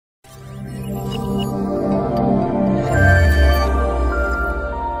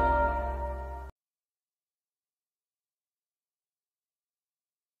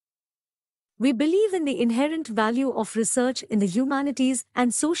We believe in the inherent value of research in the humanities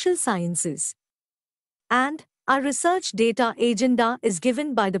and social sciences. And our research data agenda is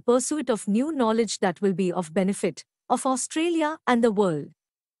given by the pursuit of new knowledge that will be of benefit of Australia and the world.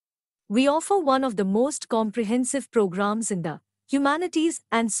 We offer one of the most comprehensive programs in the humanities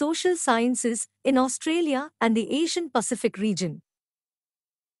and social sciences in Australia and the Asian Pacific region.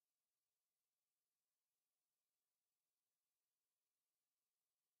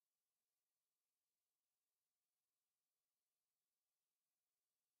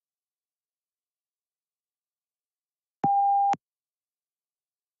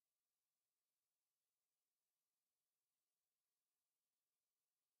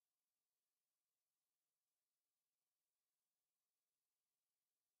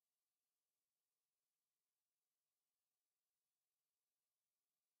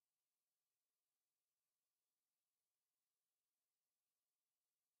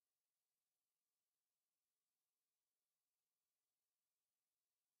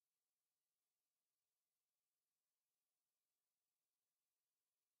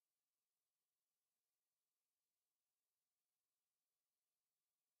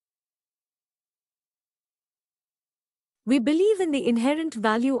 We believe in the inherent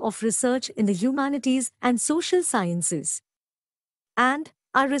value of research in the humanities and social sciences. And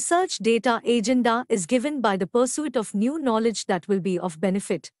our research data agenda is given by the pursuit of new knowledge that will be of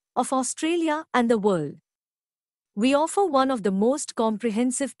benefit of Australia and the world. We offer one of the most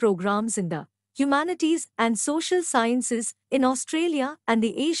comprehensive programs in the humanities and social sciences in Australia and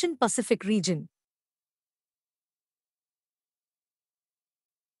the Asian Pacific region.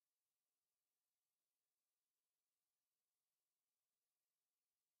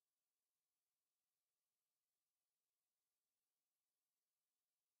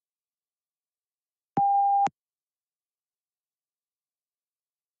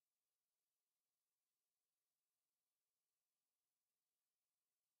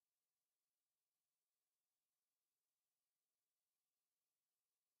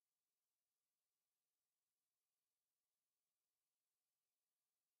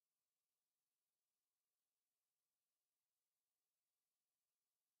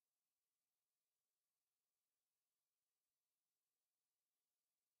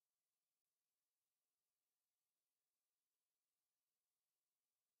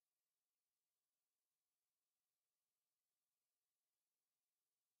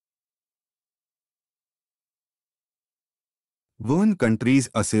 When countries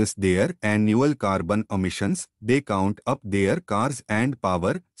assess their annual carbon emissions, they count up their cars and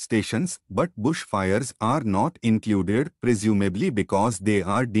power stations, but bushfires are not included, presumably because they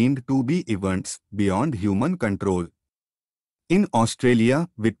are deemed to be events beyond human control. In Australia,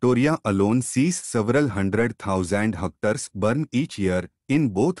 Victoria alone sees several 100,000 hectares burn each year. In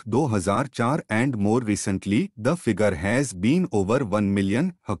both 2004 and more recently, the figure has been over 1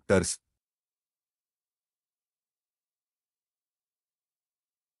 million hectares.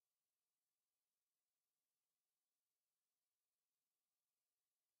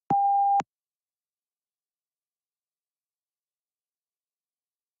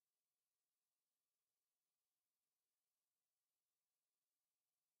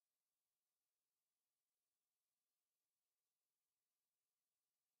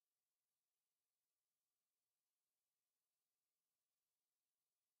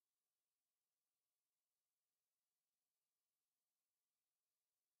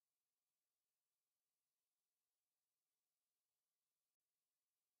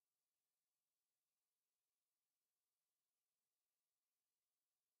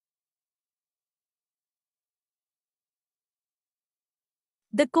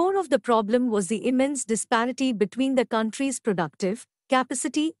 The core of the problem was the immense disparity between the country's productive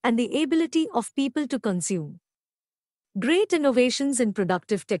capacity and the ability of people to consume. Great innovations in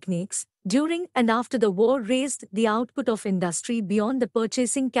productive techniques during and after the war raised the output of industry beyond the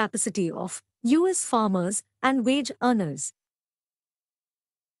purchasing capacity of US farmers and wage earners.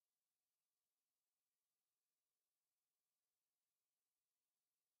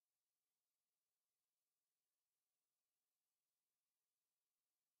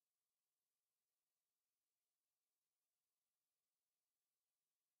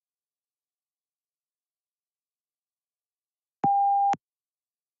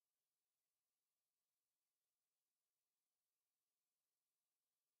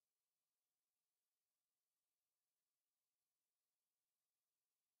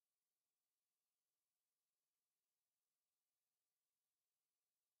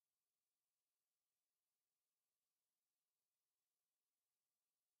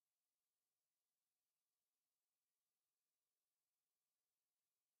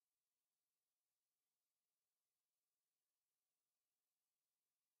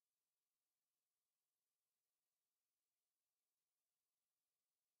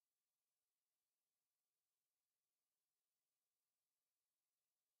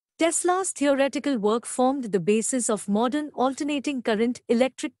 Tesla's theoretical work formed the basis of modern alternating current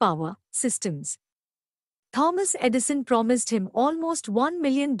electric power systems. Thomas Edison promised him almost $1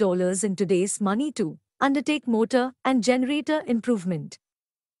 million in today's money to undertake motor and generator improvement.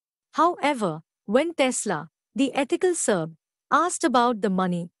 However, when Tesla, the ethical Serb, asked about the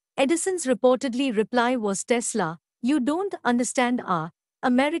money, Edison's reportedly reply was, "Tesla, you don't understand our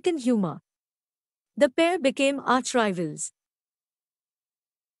American humor." The pair became arch rivals.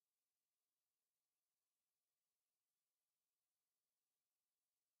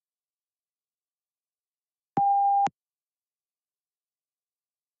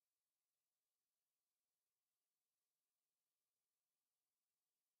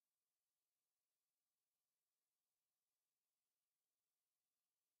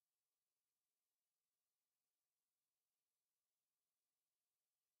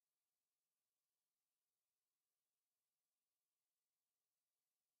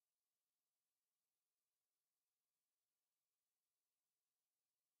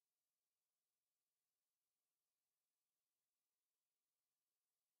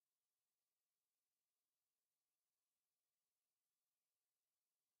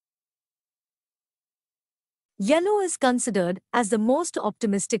 Yellow is considered as the most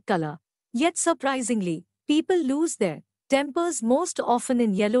optimistic color. Yet surprisingly, people lose their tempers most often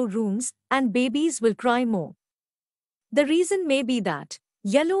in yellow rooms, and babies will cry more. The reason may be that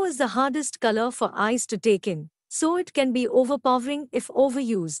yellow is the hardest color for eyes to take in, so it can be overpowering if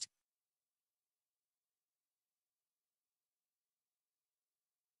overused.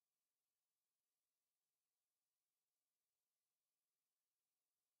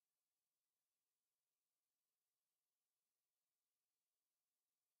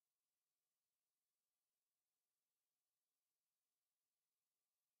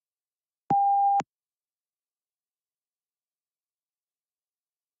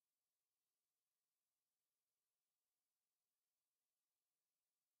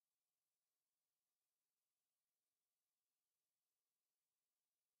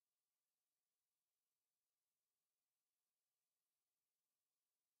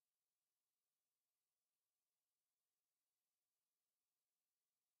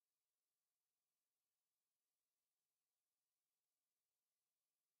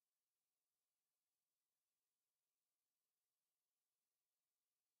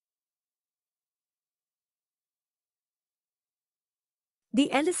 The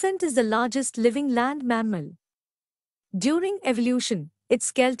elephant is the largest living land mammal. During evolution, its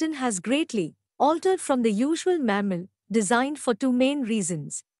skeleton has greatly altered from the usual mammal, designed for two main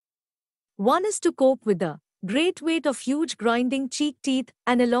reasons. One is to cope with the great weight of huge grinding cheek teeth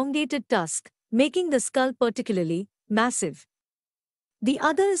and elongated tusk, making the skull particularly massive. The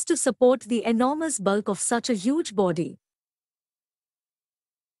other is to support the enormous bulk of such a huge body.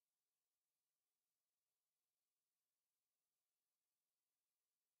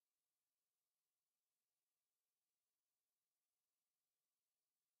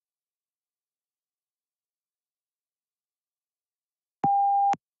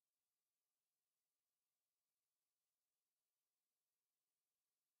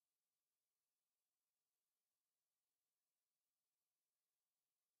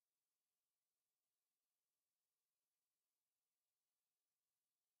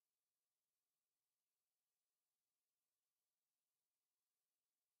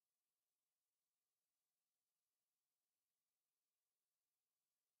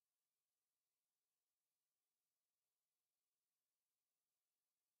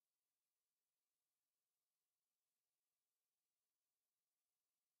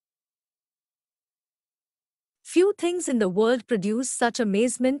 Few things in the world produce such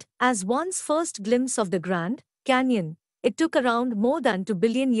amazement as one's first glimpse of the Grand Canyon. It took around more than 2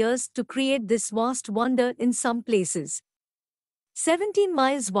 billion years to create this vast wonder in some places. 17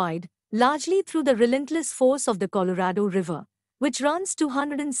 miles wide, largely through the relentless force of the Colorado River, which runs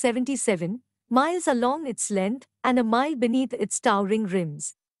 277 miles along its length and a mile beneath its towering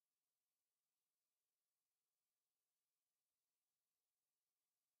rims.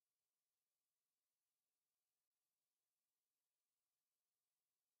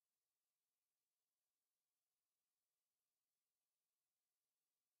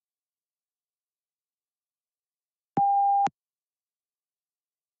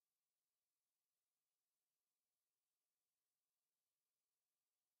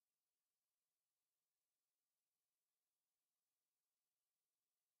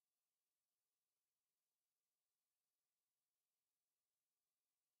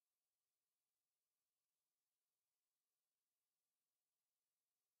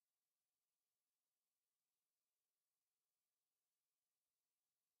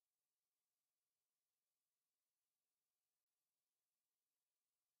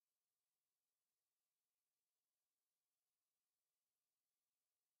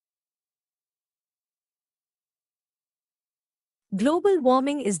 Global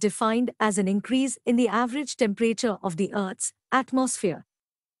warming is defined as an increase in the average temperature of the Earth's atmosphere.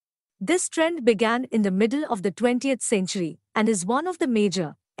 This trend began in the middle of the 20th century and is one of the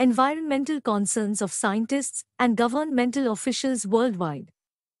major environmental concerns of scientists and governmental officials worldwide.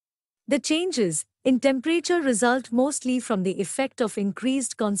 The changes in temperature result mostly from the effect of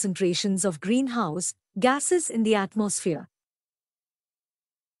increased concentrations of greenhouse gases in the atmosphere.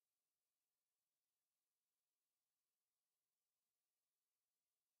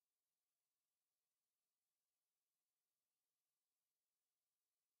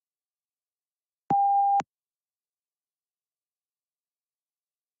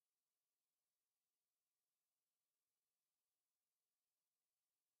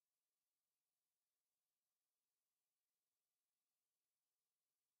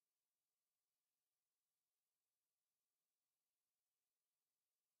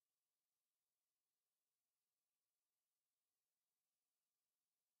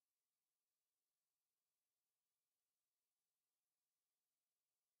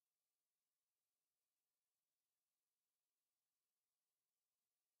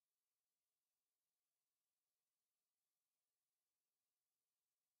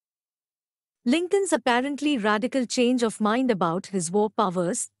 Lincoln's apparently radical change of mind about his war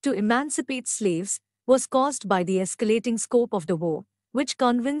powers to emancipate slaves was caused by the escalating scope of the war, which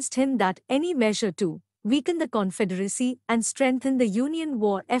convinced him that any measure to weaken the Confederacy and strengthen the Union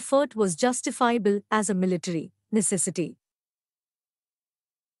war effort was justifiable as a military necessity.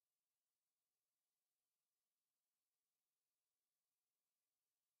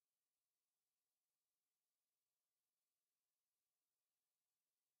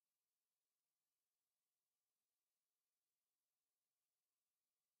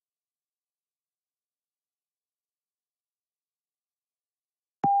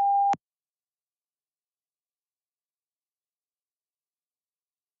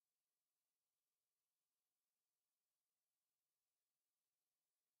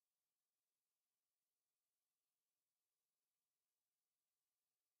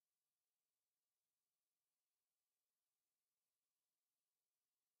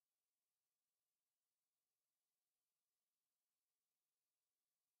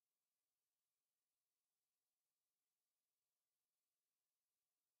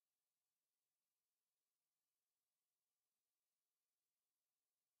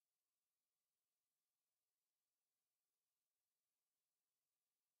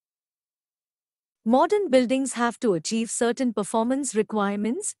 Modern buildings have to achieve certain performance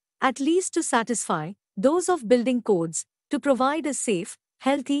requirements, at least to satisfy those of building codes, to provide a safe,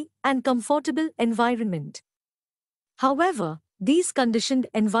 healthy, and comfortable environment. However, these conditioned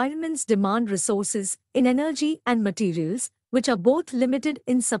environments demand resources in energy and materials, which are both limited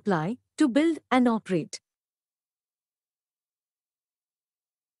in supply, to build and operate.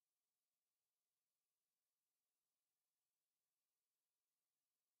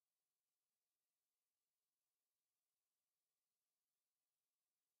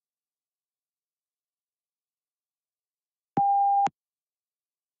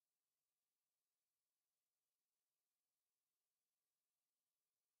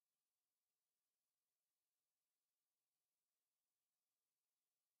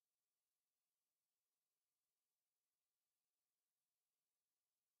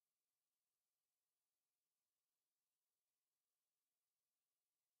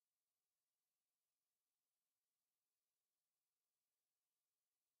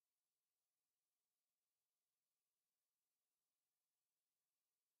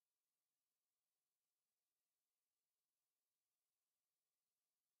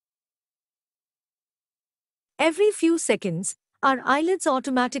 Every few seconds, our eyelids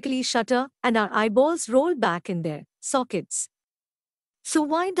automatically shutter and our eyeballs roll back in their sockets. So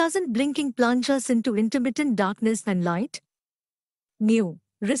why doesn't blinking plunge us into intermittent darkness and light? New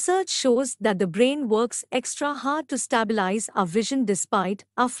research shows that the brain works extra hard to stabilize our vision despite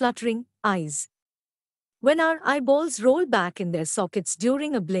our fluttering eyes. When our eyeballs roll back in their sockets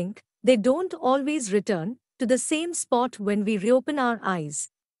during a blink, they don't always return to the same spot when we reopen our eyes.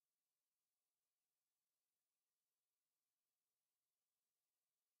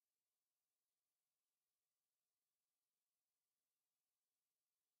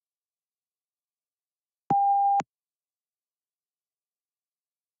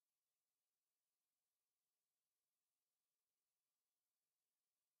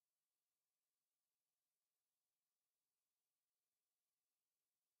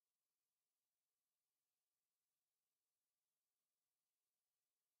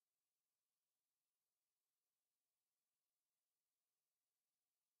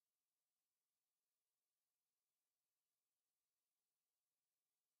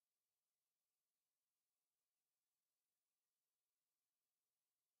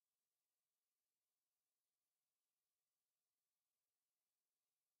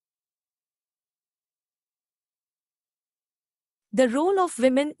 The role of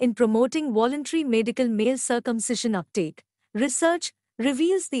women in promoting voluntary medical male circumcision uptake. Research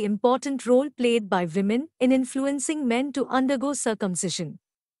reveals the important role played by women in influencing men to undergo circumcision.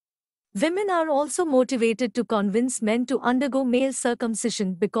 Women are also motivated to convince men to undergo male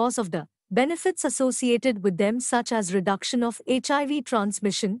circumcision because of the benefits associated with them, such as reduction of HIV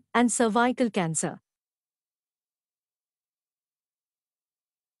transmission and cervical cancer.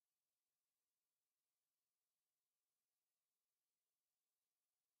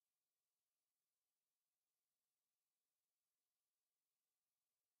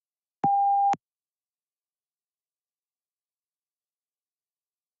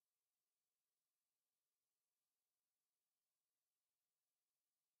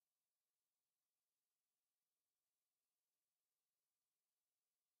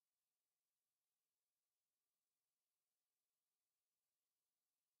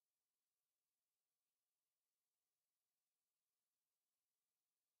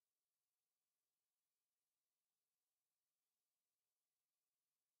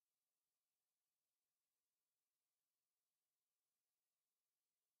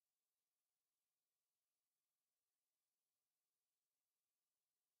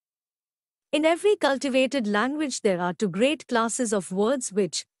 In every cultivated language, there are two great classes of words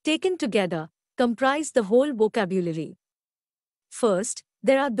which, taken together, comprise the whole vocabulary. First,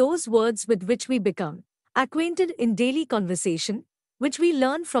 there are those words with which we become acquainted in daily conversation, which we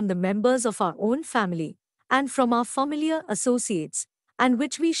learn from the members of our own family and from our familiar associates, and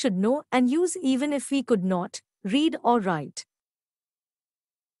which we should know and use even if we could not read or write.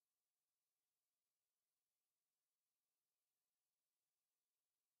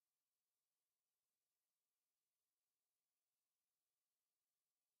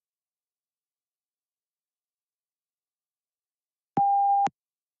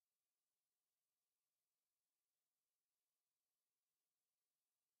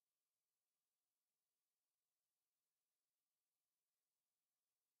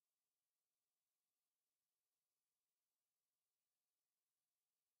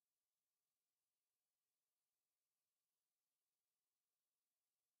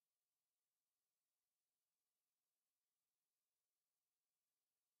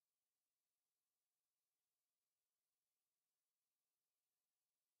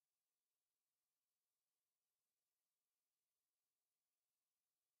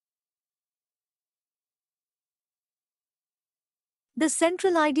 The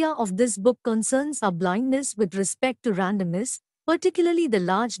central idea of this book concerns our blindness with respect to randomness, particularly the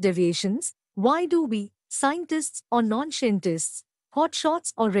large deviations. Why do we, scientists or non-scientists,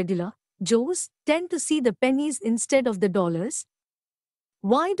 hotshots or regular Joes, tend to see the pennies instead of the dollars?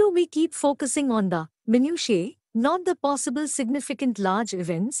 Why do we keep focusing on the minutiae, not the possible significant large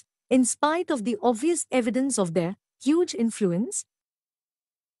events, in spite of the obvious evidence of their huge influence?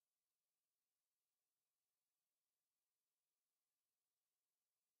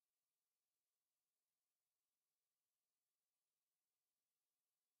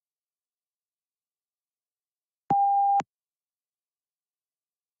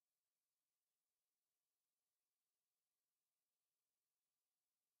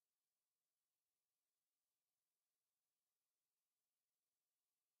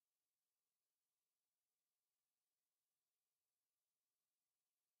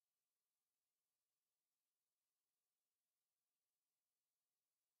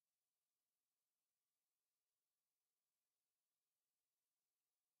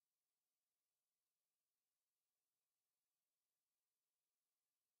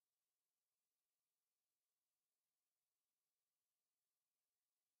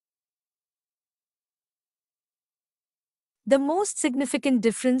 The most significant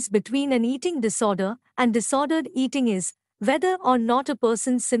difference between an eating disorder and disordered eating is whether or not a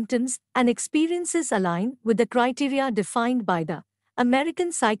person's symptoms and experiences align with the criteria defined by the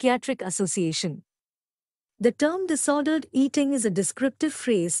American Psychiatric Association. The term disordered eating is a descriptive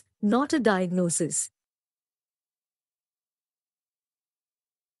phrase, not a diagnosis.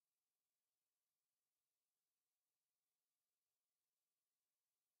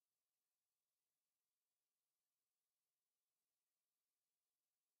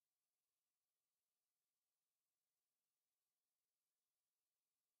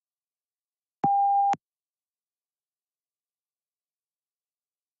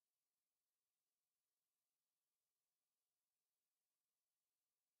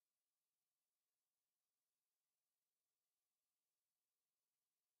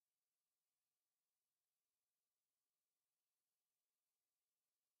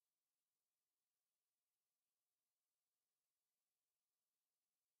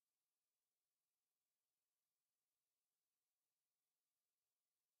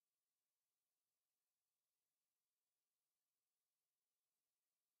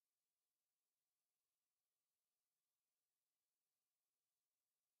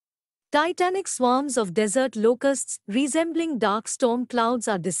 Titanic swarms of desert locusts resembling dark storm clouds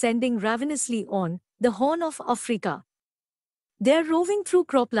are descending ravenously on the Horn of Africa. They are roving through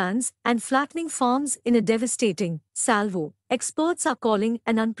croplands and flattening farms in a devastating salvo. Experts are calling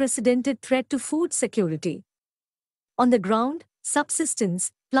an unprecedented threat to food security. On the ground,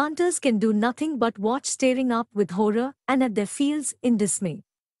 subsistence, planters can do nothing but watch, staring up with horror and at their fields in dismay.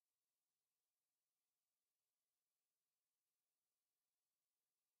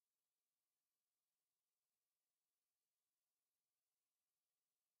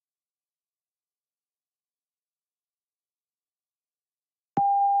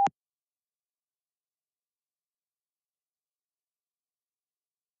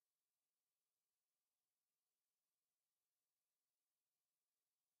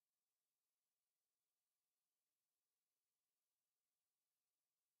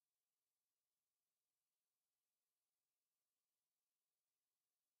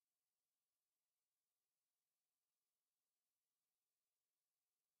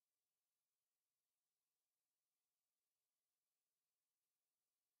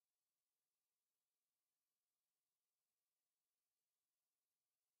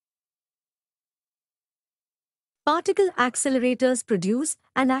 Particle accelerators produce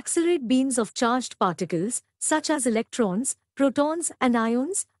and accelerate beams of charged particles, such as electrons, protons, and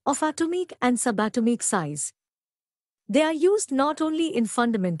ions, of atomic and subatomic size. They are used not only in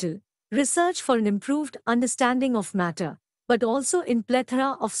fundamental research for an improved understanding of matter, but also in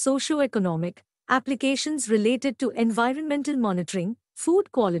plethora of socio-economic applications related to environmental monitoring,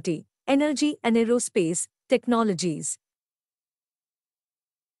 food quality, energy and aerospace technologies.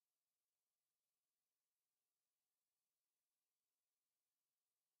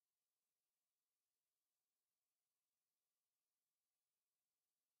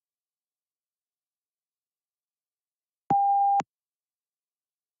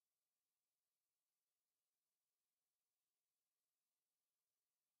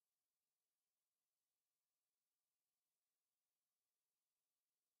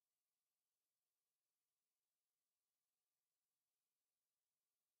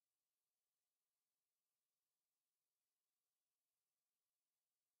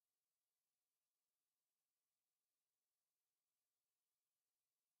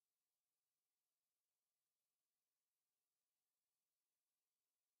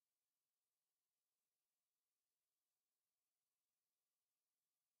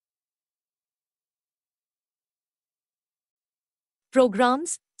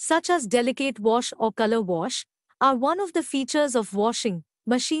 Programs, such as delicate wash or color wash, are one of the features of washing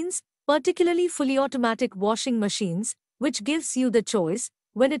machines, particularly fully automatic washing machines, which gives you the choice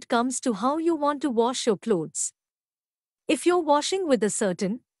when it comes to how you want to wash your clothes. If you're washing with a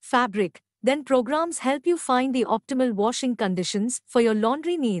certain fabric, then programs help you find the optimal washing conditions for your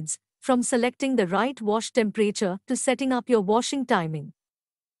laundry needs, from selecting the right wash temperature to setting up your washing timing.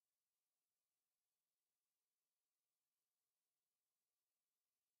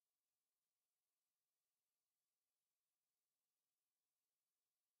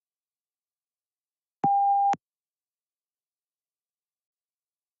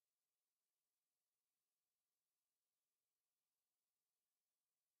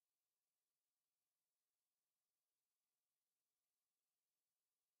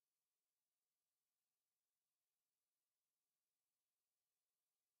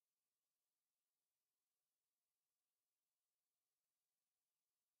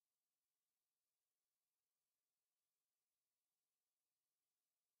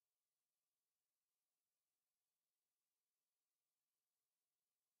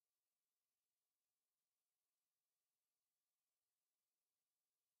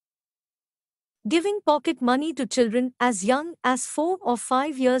 Giving pocket money to children as young as 4 or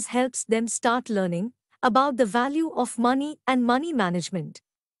 5 years helps them start learning about the value of money and money management.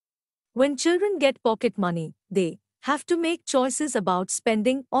 When children get pocket money, they have to make choices about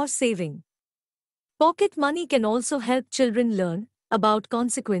spending or saving. Pocket money can also help children learn about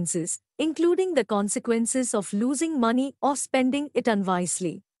consequences, including the consequences of losing money or spending it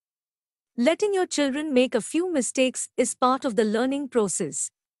unwisely. Letting your children make a few mistakes is part of the learning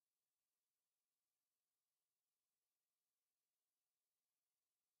process.